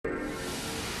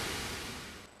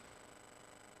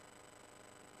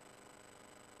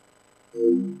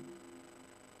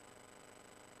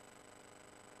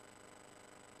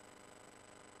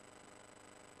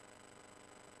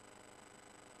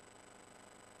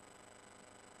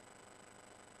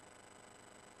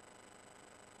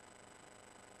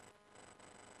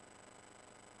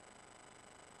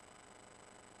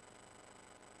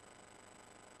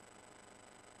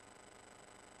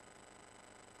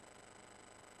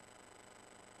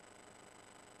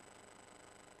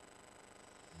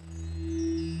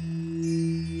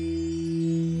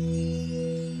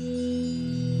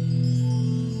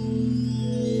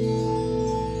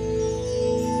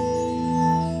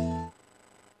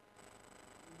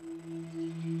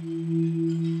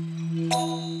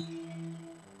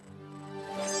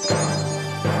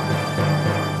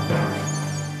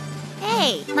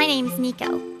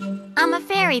Nico. I'm a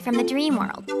fairy from the dream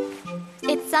world.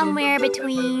 It's somewhere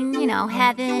between,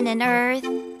 heaven and earth.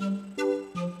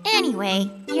 Anyway,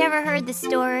 you ever heard the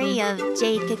story of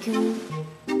Jade Cocoon?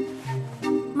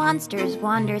 Monsters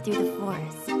wander through the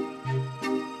forest,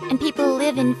 and people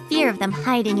live in fear of them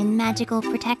hiding in magical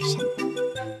protection.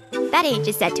 That age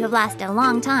is said to have lasted a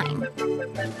long time.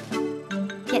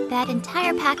 Yet that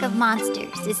entire pack of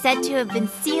monsters is said to have been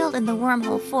sealed in the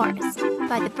Wormhole Forest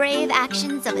by the brave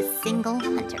actions of a single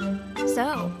hunter.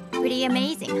 So, pretty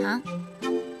amazing, huh?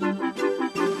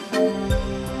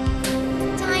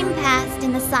 Time passed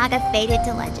and the saga faded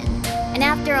to legend. And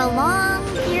after a long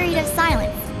period of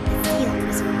silence, the seal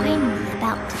was finally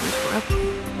about to be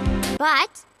broken.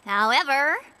 But,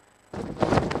 however...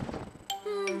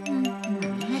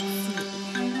 let's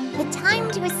see. The time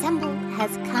to assemble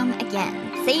has come again.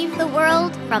 Save the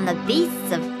world from the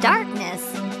beasts of darkness.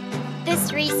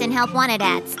 This recent Help Wanted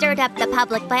ad stirred up the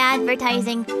public by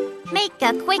advertising, "Make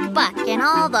a quick buck and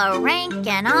all the rank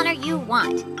and honor you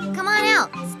want. Come on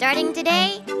out, starting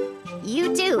today,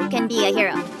 you too can be a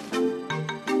hero."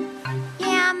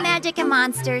 Yeah, magic and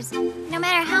monsters. No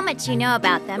matter how much you know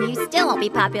about them, you still won't be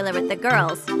popular with the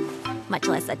girls, much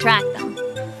less attract them.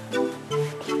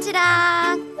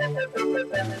 Ta-da!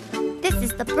 This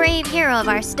is the brave hero of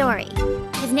our story.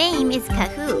 His name is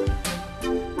Kahoo.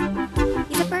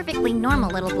 He's a perfectly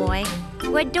normal little boy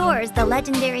who adores the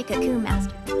legendary Cocoon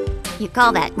Master. You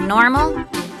call that normal?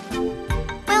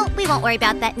 Well, we won't worry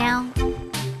about that now.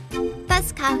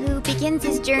 Thus, Kahoo begins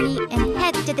his journey and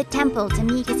heads to the temple to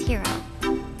meet his hero.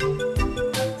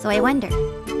 So I wonder,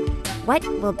 what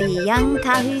will be young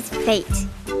Kahoo's fate?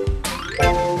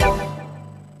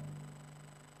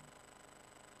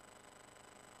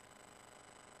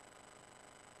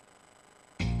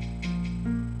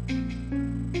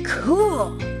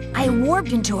 Cool! I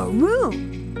warped into a room.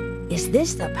 Is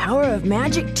this the power of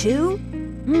magic too?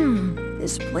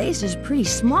 This place is pretty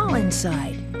small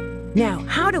inside. Now,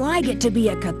 how do I get to be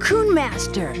a Cocoon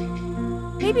Master?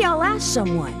 Maybe I'll ask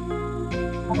someone.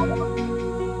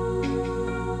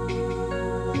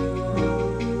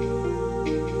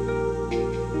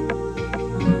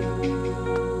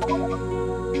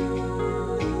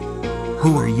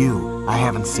 Who are you? I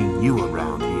haven't seen you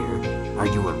around here. Are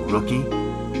you a rookie?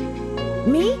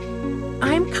 Me?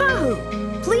 I'm Kahoo.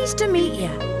 Pleased to meet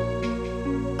you.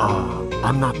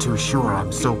 I'm not too sure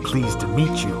I'm so pleased to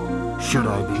meet you. Should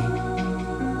I be?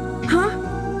 Huh?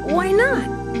 Why not?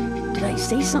 Did I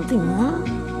say something wrong?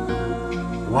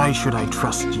 Why should I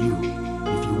trust you?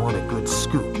 If you want a good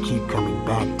scoop, keep coming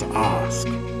back to ask.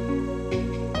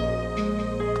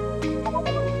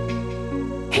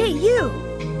 Hey, you!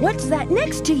 What's that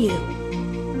next to you?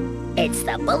 It's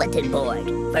the bulletin board.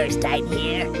 First time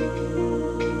here?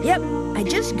 Yep, I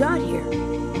just got here.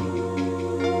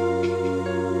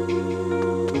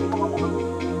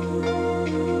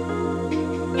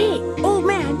 Hey, old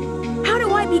man, how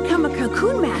do I become a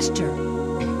Cocoon Master?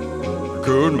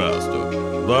 Cocoon Master?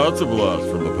 That's a blast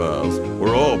from the past.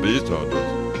 We're all beast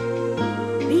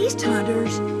hunters. Beast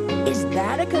hunters? Is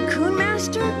that a Cocoon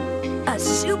Master? A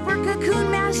super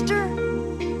Cocoon Master?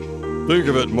 Think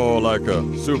of it more like a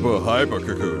super hyper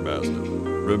Cocoon Master.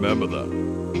 Remember that.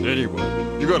 Anyway,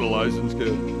 you got a license,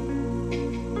 kid?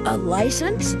 A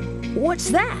license? What's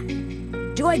that?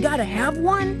 Do I gotta have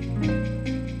one?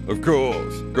 Of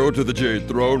course. Go to the Jade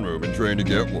Throne Room and train to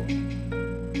get one.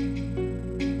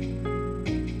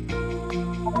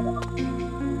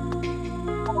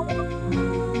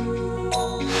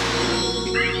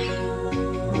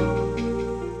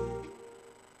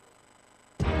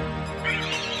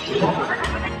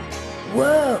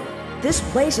 Whoa, this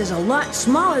place is a lot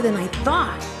smaller than I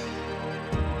thought.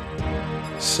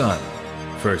 Son,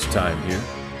 first time here?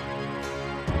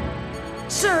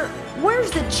 Sir, where's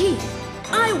the chief?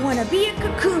 I want to be a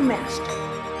Cocoon Master.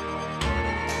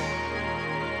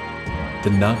 The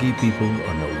Nagi people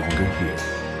are no longer here.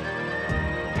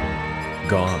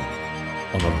 Gone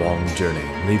on a long journey,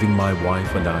 leaving my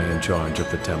wife and I in charge of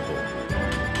the temple.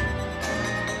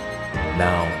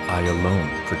 Now I alone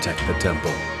protect the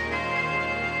temple.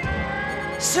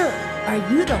 Sir, are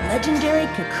you the legendary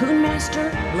Cocoon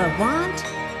Master, Levant?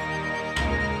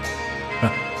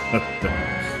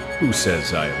 Who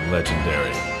says I am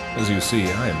legendary? As you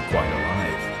see, I am quite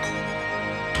alive.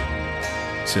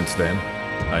 Since then,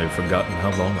 I have forgotten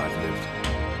how long I've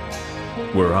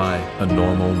lived. Were I a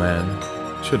normal man,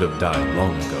 should have died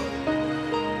long ago.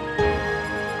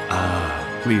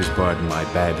 Please pardon my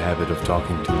bad habit of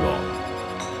talking too long.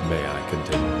 May I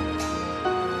continue?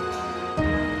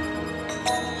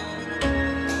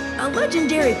 A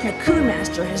legendary Cocoon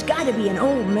Master has got to be an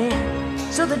old man.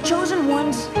 So the chosen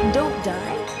ones don't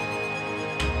die?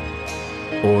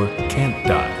 Or can't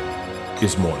die,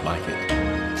 is more like it.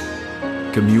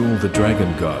 Camule the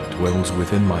dragon god dwells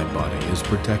within my body as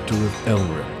protector of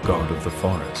Elrim, god of the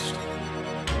forest.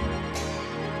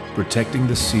 Protecting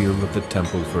the seal of the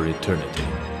temple for eternity,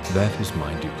 that is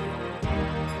my duty.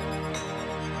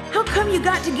 How come you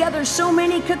got together so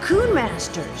many cocoon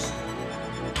masters?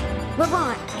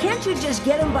 Levant, can't you just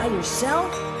get them by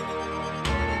yourself?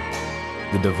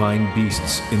 The divine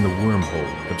beasts in the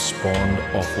wormhole have spawned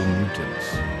awful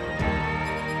mutants.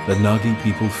 The Nagi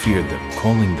people feared them,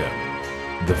 calling them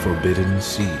the Forbidden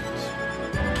Seeds.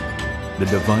 The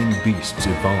divine beasts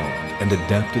evolved and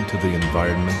adapted to the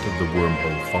environment of the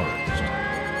wormhole forest.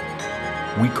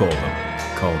 We call them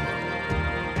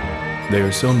Kalma. They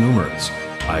are so numerous,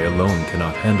 I alone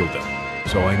cannot handle them,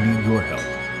 so I need your help.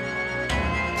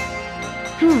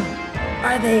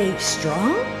 Are they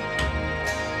strong?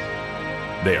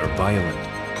 They are violent,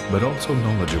 but also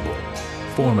knowledgeable,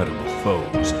 formidable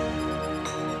foes.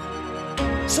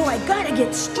 So I gotta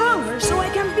get stronger so I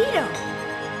can beat them.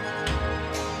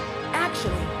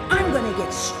 Actually, I'm gonna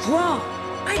get strong.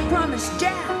 I promised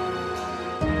Dad.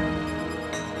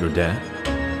 Your dad?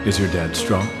 Is your dad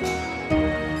strong?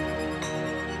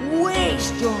 Way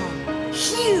strong.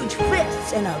 Huge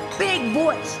fists and a big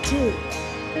voice, too.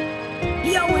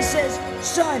 He always says,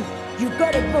 son, you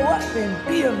gotta grow up and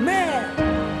be a man.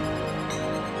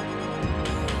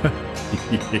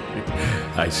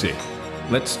 I see.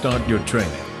 Let's start your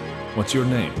training. What's your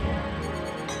name?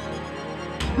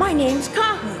 My name's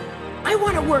Kahu. I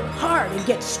want to work hard and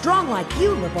get strong like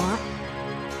you, Levant.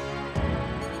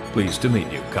 Pleased to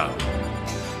meet you, Kahu.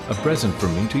 A present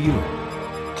from me to you.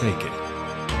 Take it.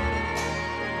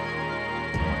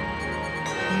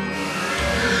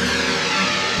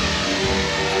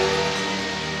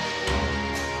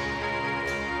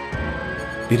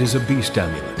 It is a beast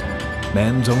amulet,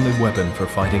 man's only weapon for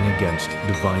fighting against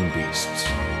divine beasts.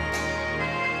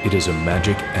 It is a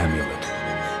magic amulet,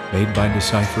 made by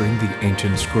deciphering the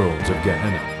ancient scrolls of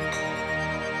Gehenna.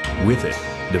 With it,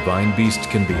 divine beasts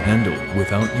can be handled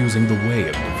without using the way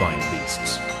of divine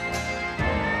beasts.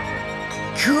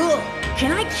 Cool.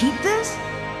 Can I keep this?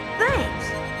 Thanks.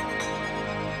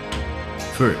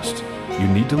 First, you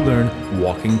need to learn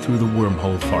walking through the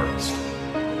wormhole forest.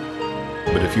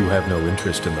 But if you have no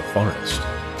interest in the forest,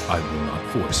 I will not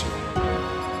force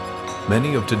you.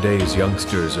 Many of today's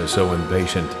youngsters are so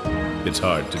impatient, it's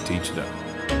hard to teach them.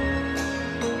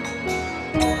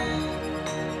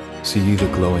 See the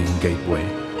glowing gateway?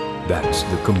 That's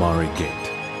the Kumari gate.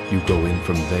 You go in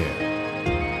from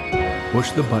there.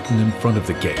 Push the button in front of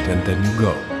the gate and then you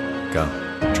go.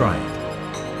 Come, try it.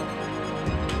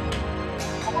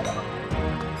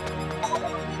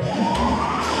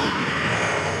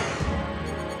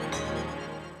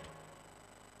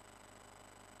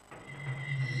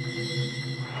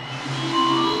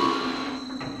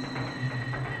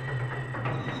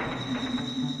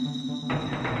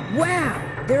 Wow,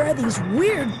 there are these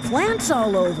weird plants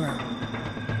all over.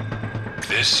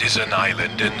 This is an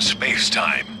island in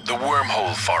space-time, the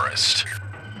wormhole forest.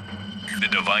 The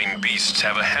divine beasts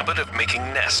have a habit of making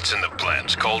nests in the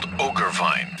plants called ogre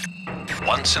vine.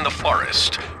 Once in the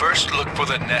forest, first look for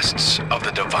the nests of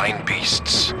the divine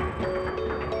beasts.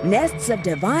 Nests of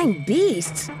divine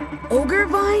beasts? Ogre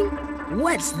vine?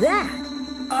 What's that?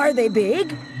 Are they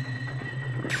big?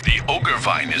 The ogre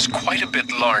vine is quite a bit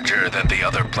larger than the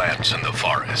other plants in the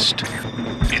forest.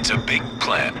 It's a big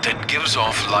plant that gives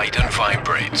off light and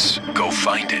vibrates. Go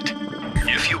find it.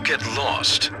 If you get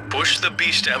lost, push the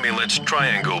Beast Amulet's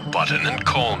triangle button and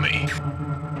call me.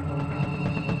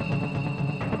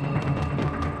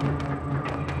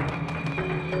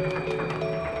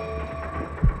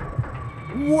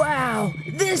 Wow,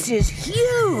 this is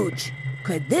huge!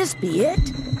 Could this be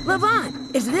it?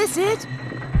 Levant, is this it?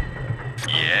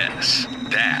 Yes,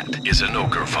 that is an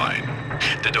ogre vine.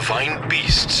 The divine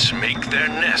beasts make their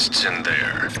nests in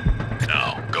there.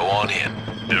 Now, go on in.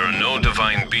 There are no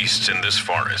divine beasts in this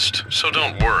forest, so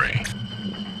don't worry.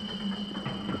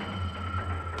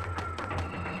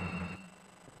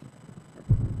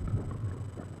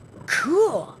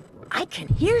 Cool. I can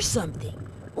hear something.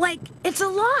 Like it's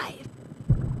alive.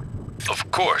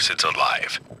 Of course it's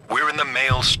alive. We're in the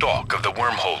male stalk of the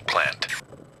wormhole plant.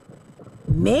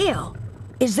 Male?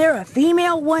 Is there a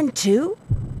female one too?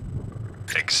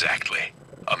 Exactly.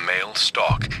 A male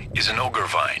stalk is an ogre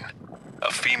vine.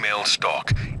 A female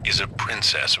stalk is a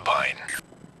princess vine.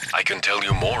 I can tell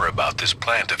you more about this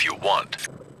plant if you want.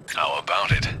 How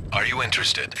about it? Are you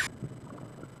interested?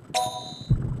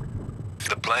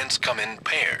 The plants come in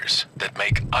pairs that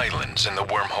make islands in the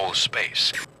wormhole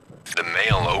space. The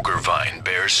male ogre vine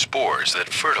bears spores that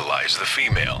fertilize the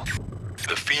female.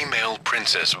 The female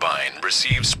princess vine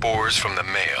receives spores from the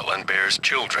male and bears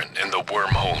children in the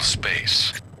wormhole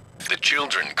space. The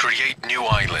children create new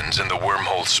islands in the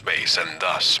wormhole space and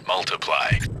thus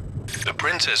multiply. The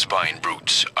princess vine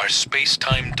roots are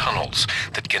space-time tunnels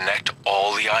that connect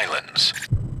all the islands.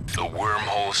 The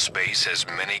wormhole space has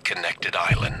many connected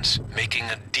islands, making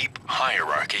a deep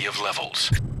hierarchy of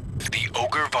levels. The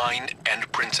ogre vine and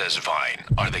princess vine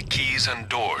are the keys and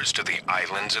doors to the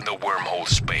islands in the wormhole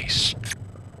space.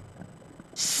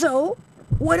 So,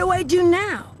 what do I do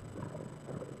now?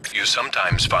 You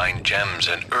sometimes find gems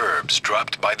and herbs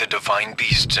dropped by the divine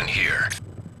beasts in here.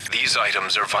 These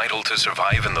items are vital to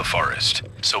survive in the forest,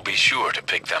 so be sure to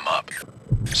pick them up.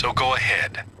 So go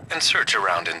ahead and search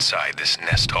around inside this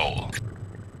nest hole.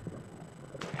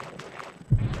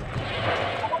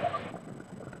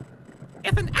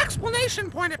 If an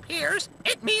exclamation point appears,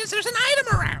 it means there's an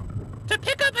item around. To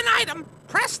pick up an item,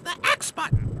 press the X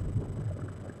button.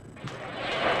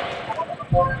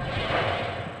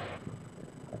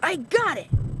 I got it!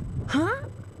 Huh?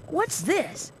 What's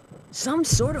this? Some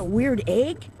sort of weird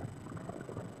egg?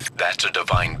 That's a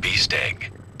divine beast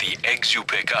egg. The eggs you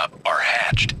pick up are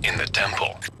hatched in the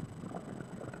temple.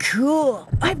 Cool.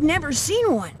 I've never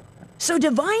seen one. So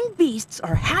divine beasts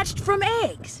are hatched from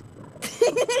eggs.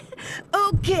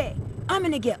 Okay, I'm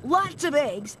gonna get lots of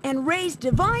eggs and raise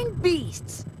divine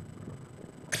beasts.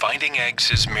 Finding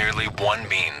eggs is merely one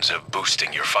means of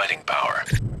boosting your fighting power.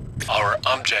 Our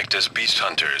object as beast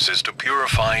hunters is to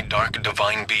purify dark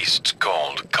divine beasts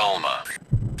called Kalma.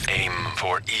 Aim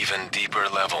for even deeper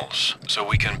levels, so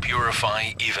we can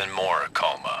purify even more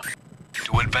Kalma.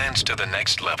 To advance to the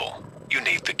next level, you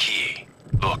need the key.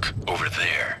 Look over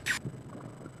there.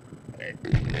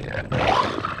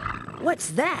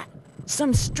 What's that?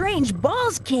 Some strange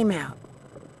balls came out.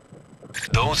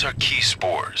 Those are key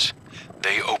spores.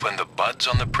 They open the buds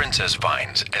on the princess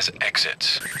vines as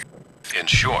exits. In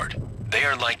short, they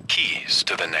are like keys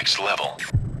to the next level.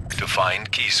 To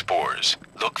find key spores,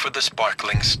 look for the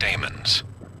sparkling stamens.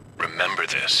 Remember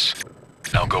this.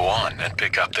 Now go on and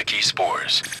pick up the key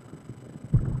spores.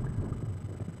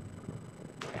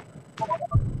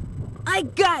 I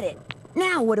got it!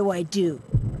 Now what do I do?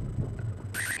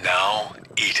 Now,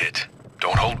 eat it.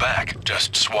 Don't hold back,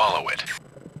 just swallow it.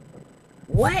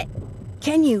 What?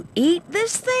 Can you eat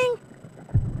this thing?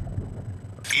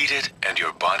 Eat it, and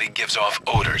your body gives off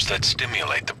odors that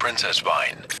stimulate the princess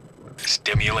vine.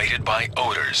 Stimulated by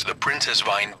odors, the princess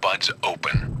vine buds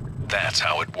open. That's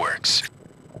how it works.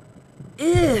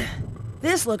 Ugh,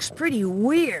 this looks pretty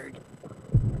weird.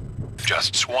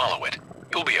 Just swallow it.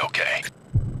 You'll be okay.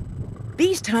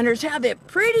 Beast hunters have it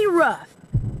pretty rough.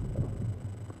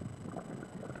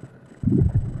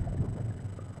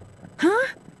 Huh?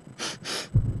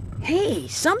 Hey,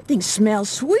 something smells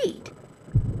sweet.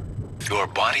 Your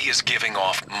body is giving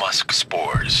off musk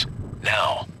spores.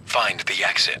 Now, find the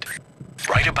exit.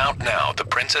 Right about now, the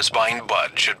princess vine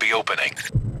bud should be opening.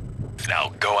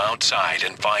 Now go outside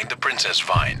and find the princess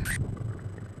vine.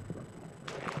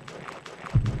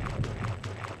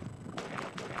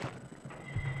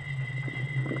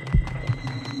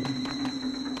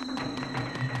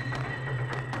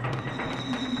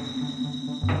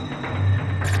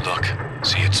 Look,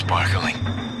 see it sparkling?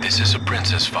 This is a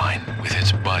princess vine with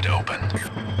its bud open.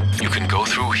 You can go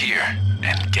through here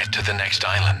and get to the next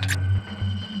island.